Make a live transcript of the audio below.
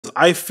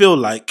I feel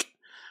like,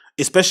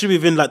 especially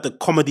within like the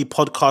comedy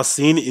podcast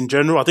scene in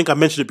general. I think I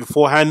mentioned it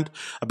beforehand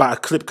about a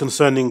clip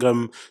concerning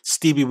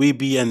Stevie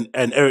Weeby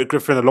and Eric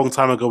Griffin a long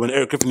time ago, when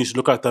Eric Griffin used to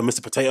look like the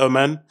Mr. Potato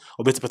Man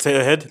or Mr.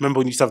 Potato Head. Remember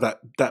when he used to have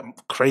that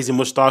crazy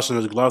mustache and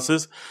those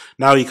glasses?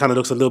 Now he kind of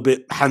looks a little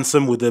bit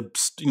handsome with the,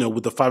 you know,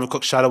 with the 5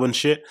 o'clock shadow and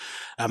shit.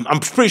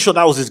 I'm pretty sure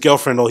that was his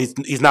girlfriend or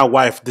his now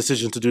wife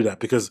decision to do that,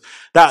 because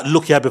that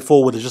look he had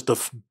before with just a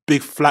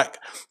big fat,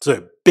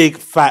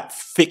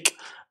 thick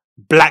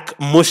black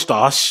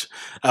mustache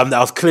that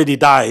was clearly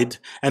dyed,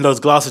 and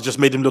those glasses just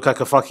made him look like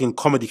a fucking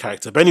comedy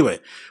character. But anyway,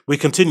 we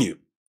continue.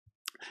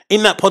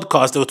 In that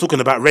podcast, they were talking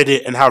about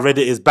Reddit and how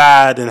Reddit is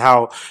bad and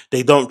how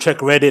they don't check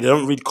Reddit, they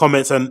don't read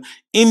comments. And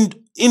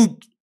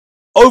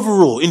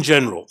overall, in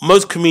general,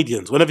 most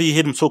comedians, whenever you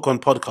hear them talk on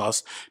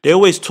podcasts, they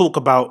always talk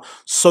about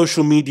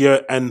social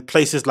media and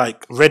places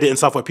like Reddit and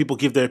stuff where people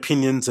give their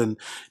opinions and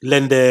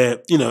lend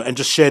their, you know, and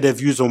just share their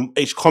views on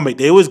each comic.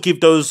 They always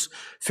give those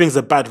things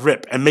a bad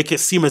rep and make it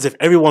seem as if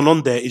everyone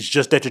on there is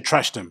just there to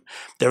trash them.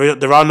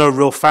 There are no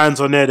real fans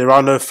on there. There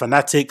are no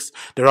fanatics.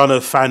 There are no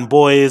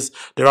fanboys.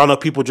 There are no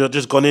people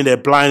just gone in there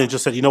blind and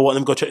just said, you know what, let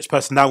me go check this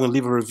person out and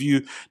leave a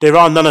review. There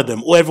are none of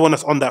them. Or everyone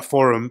that's on that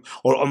forum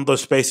or on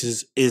those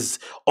spaces is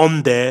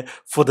on there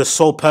for the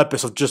sole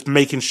purpose of just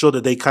making sure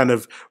that they kind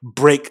of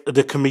break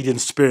the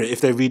comedian's spirit if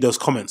they read those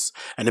comments,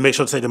 and they make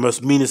sure to say the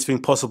most meanest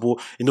thing possible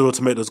in order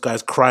to make those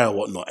guys cry or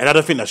whatnot. And I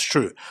don't think that's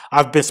true.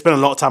 I've been spending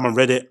a lot of time on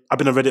Reddit. I've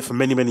been on Reddit for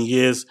many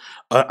years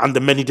under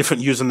many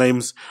different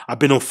usernames. I've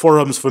been on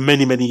forums for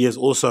many years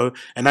also,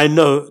 and I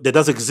know there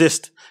does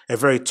exist a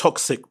very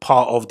toxic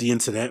part of the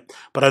internet,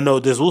 but I know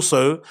there's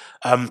also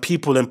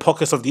people in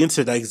pockets of the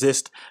internet that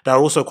exist that are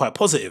also quite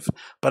positive.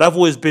 But I've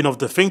always been of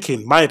the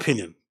thinking, my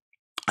opinion,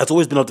 has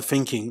always been of the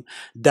thinking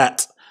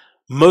that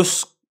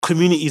most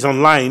communities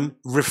online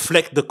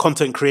reflect the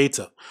content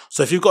creator.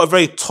 So if you've got a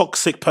very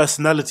toxic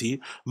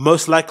personality,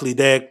 most likely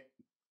their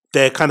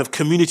kind of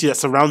community that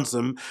surrounds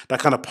them, that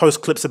kind of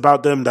post clips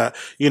about them, that,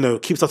 you know,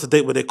 keeps up to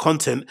date with their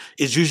content,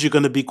 is usually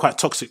going to be quite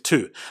toxic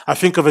too. I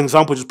think of an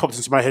example just popped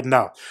into my head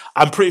now.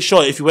 I'm pretty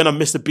sure if you went on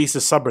Mr.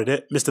 Beast's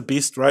subreddit, Mr.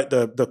 Beast, right,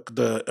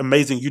 the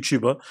amazing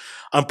YouTuber,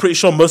 I'm pretty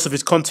sure most of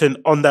his content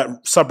on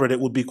that subreddit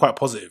would be quite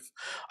positive.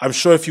 I'm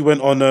sure if you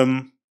went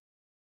on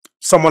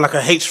someone like a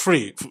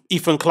H3,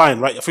 Ethan Klein,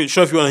 right? I'm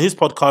sure if you went on his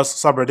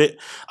podcast subreddit,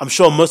 I'm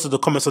sure most of the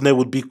comments on there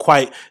would be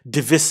quite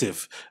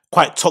divisive,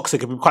 quite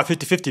toxic. It would be quite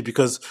 50-50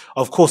 because,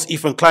 of course,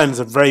 Ethan Klein is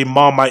a very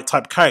Marmite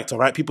type character,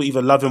 right? People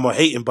either love him or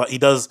hate him, but he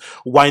does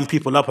wind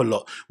people up a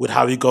lot with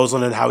how he goes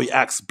on and how he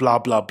acts, blah,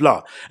 blah,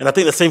 blah. And I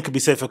think the same could be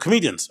said for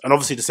comedians. And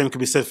obviously the same could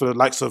be said for the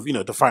likes of, you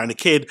know, The Fighter and the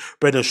Kid,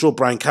 Brendan Shaw,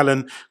 Brian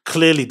Callen.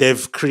 Clearly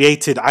they've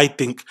created, I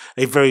think,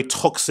 a very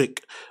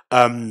toxic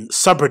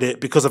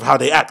subreddit because of how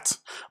they act.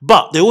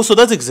 But there also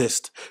does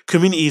exist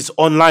communities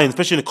online,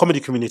 especially in the comedy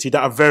community,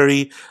 that are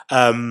very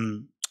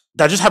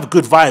that just have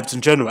good vibes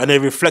in general, and they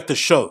reflect the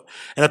show.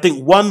 And I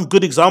think one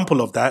good example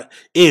of that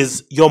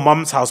is Your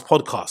Mum's House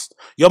podcast.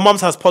 Your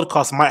Mum's House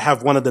podcast might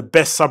have one of the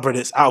best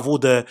subreddits out of all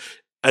the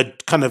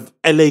kind of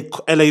LA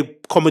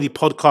comedy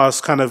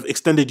podcast, kind of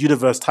extended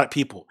universe type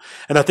people.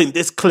 And I think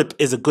this clip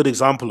is a good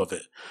example of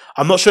it.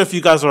 I'm not sure if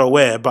you guys are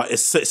aware, but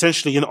it's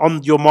essentially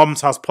on Your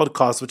Mum's House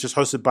podcast, which is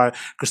hosted by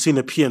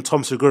Christina P. and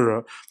Tom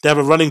Segura. They have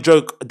a running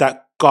joke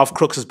that Garth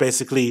Crooks is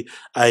basically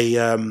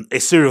a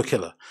serial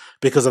killer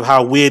because of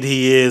how weird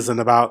he is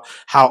and about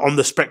how on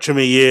the spectrum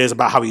he is,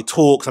 about how he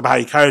talks, about how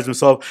he carries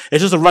himself.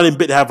 It's just a running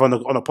bit they have on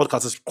a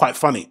podcast. It's quite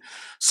funny.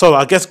 So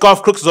I guess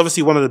Garth Crooks is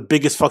obviously one of the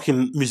biggest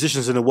fucking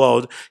musicians in the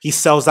world. He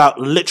sells out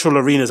literal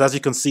arenas, as you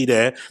can see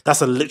there.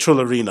 That's a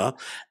literal arena.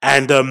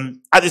 And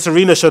at this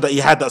arena show that he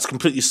had that's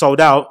completely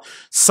sold out,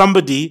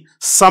 somebody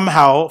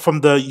somehow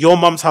from the Your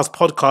Mum's House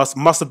podcast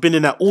must have been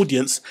in that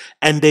audience,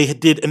 and they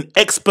did an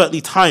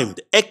expertly timed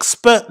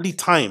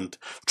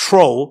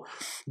troll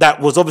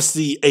that was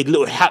obviously a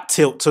little hat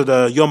tilt to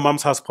the Your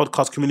Mum's House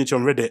podcast community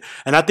on Reddit.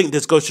 And I think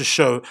this goes to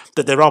show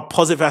that there are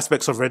positive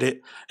aspects of Reddit,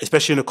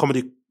 especially in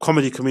the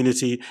comedy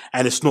community,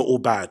 and it's not all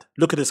bad.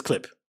 Look at this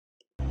clip.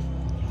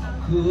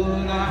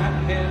 Could I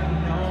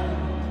have known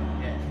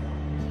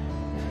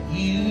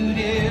you'd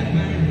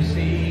ever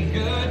say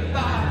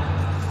goodbye?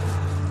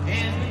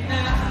 And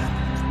now,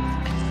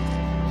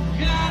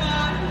 God, I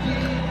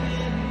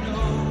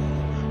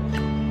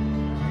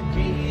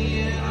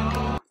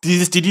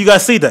did you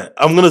guys see that?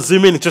 I'm going to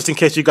zoom in just in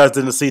case you guys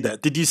didn't see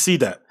that. Did you see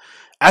that?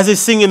 As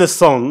he's singing a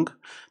song,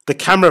 the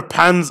camera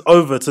pans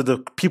over to the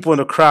people in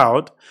the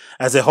crowd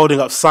as they're holding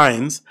up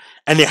signs,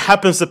 and it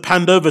happens to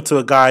pan over to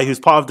a guy who's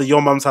part of the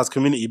Your Mum's House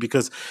community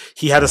because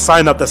he had a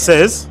sign up that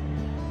says,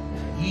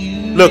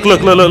 look.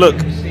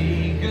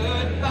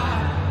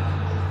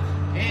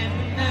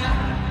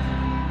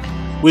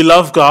 We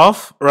love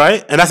Garth,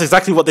 right? And that's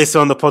exactly what they say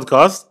on the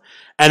podcast.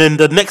 And in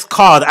the next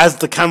card, as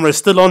the camera is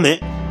still on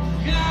it,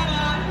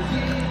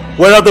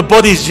 where are the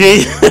bodies,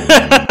 G?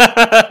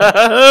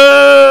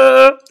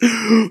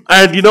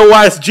 And you know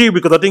why it's G?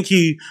 Because I think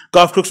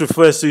Garth Crooks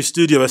refers to his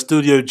studio as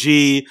Studio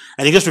G,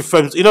 and he just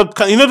refers, Garth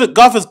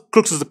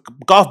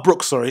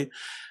Brooks, sorry,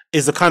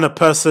 is the kind of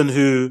person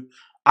who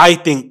I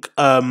think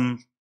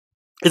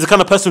is the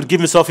kind of person who'd give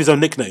himself his own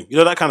nickname. You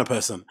know, that kind of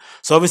person.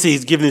 So obviously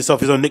he's giving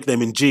himself his own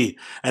nickname in G,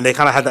 and they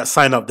kind of had that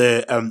sign up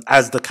there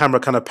as the camera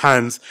kind of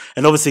pans,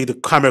 and obviously the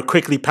camera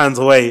quickly pans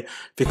away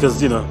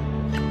because, you know,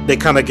 they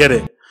kind of get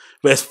it.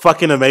 But it's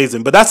fucking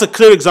amazing. But that's a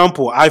clear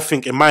example, I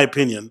think, in my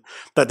opinion,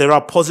 that there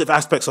are positive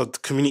aspects of the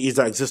communities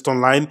that exist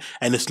online,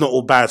 and it's not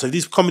all bad. So if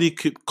these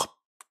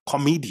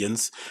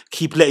comedians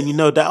keep letting you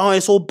know that, oh,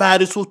 it's all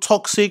bad, it's all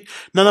toxic,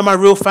 none of my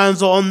real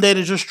fans are on there,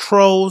 they're just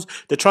trolls,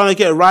 they're trying to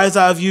get a rise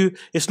out of you,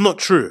 it's not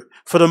true.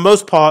 For the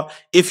most part,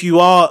 if you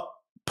are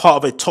part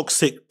of a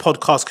toxic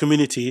podcast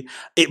community,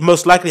 it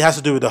most likely has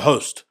to do with the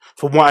host.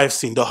 From what I've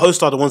seen, the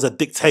hosts are the ones that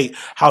dictate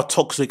how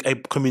toxic a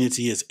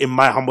community is, in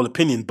my humble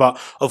opinion. But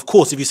of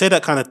course, if you say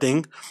that kind of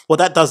thing, what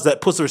that does,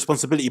 that puts the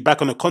responsibility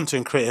back on the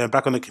content creator and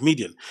back on the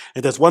comedian.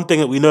 If there's one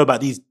thing that we know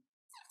about these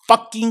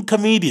fucking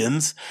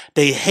comedians,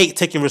 they hate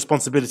taking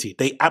responsibility.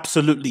 They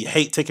absolutely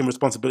hate taking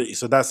responsibility.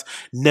 So that's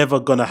never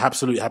gonna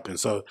absolutely happen.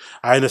 So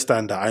I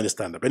understand that. I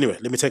understand that. But anyway,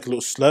 let me take a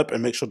little slurp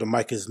and make sure the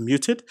mic is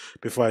muted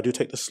before I do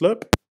take the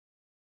slurp.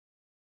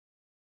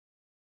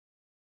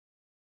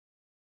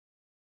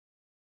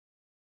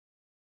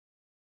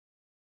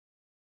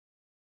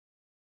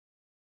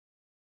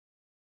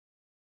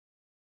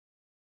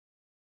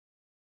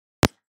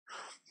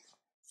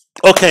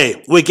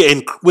 Okay, we're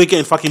getting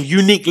fucking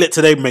unique lit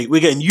today, mate.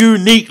 We're getting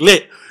unique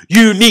lit,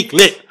 unique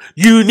lit,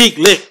 unique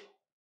lit.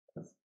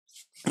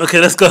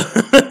 Okay, let's go.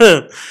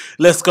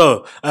 Let's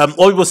go. What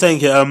people are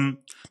saying here,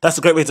 that's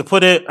a great way to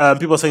put it.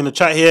 People are saying in the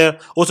chat here.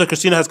 Also,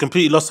 Christina has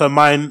completely lost her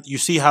mind. You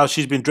see how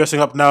she's been dressing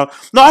up now.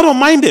 No, I don't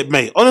mind it,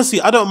 mate. Honestly,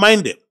 I don't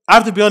mind it. I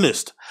have to be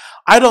honest.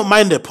 I don't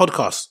mind their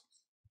podcast.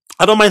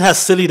 I don't mind how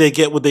silly they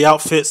get with the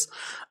outfits.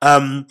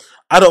 I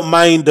don't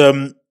mind.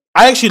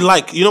 I actually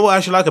like. You know what I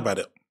actually like about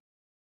it?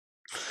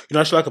 You know what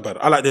I actually like about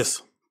it? I like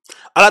this.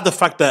 I like the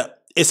fact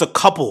that it's a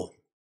couple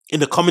in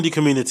the comedy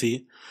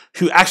community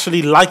who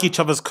actually like each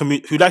other's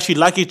who actually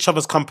like each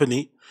other's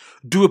company,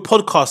 do a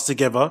podcast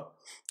together,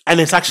 and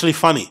it's actually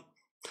funny.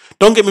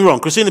 Don't get me wrong,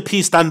 Christina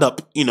P's stand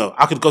up, you know,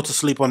 I could go to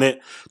sleep on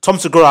it. Tom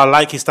Segura, I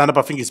like his stand up.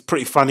 I think he's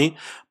pretty funny.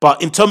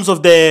 But in terms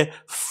of their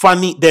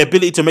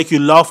ability to make you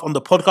laugh on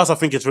the podcast, I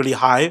think it's really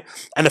high.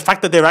 And the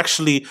fact that they're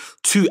actually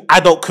two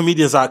adult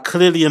comedians that are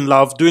clearly in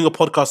love, doing a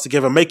podcast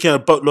together, making a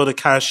boatload of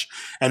cash,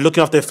 and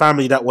looking after their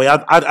family that way,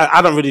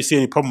 I don't really see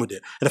any problem with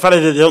it. And the fact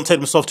that they don't take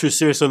themselves too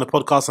seriously on the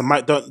podcast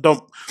and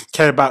don't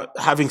care about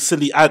having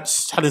silly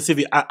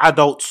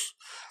adults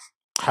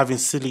having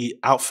silly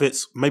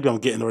outfits. Maybe I'm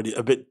getting already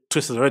a bit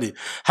twisted already.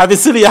 Having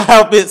silly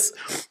outfits,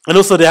 and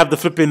also they have the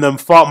flipping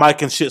fart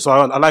mic and shit. So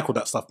I like all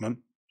that stuff, man.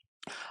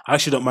 I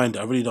actually don't mind it.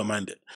 I really don't mind it.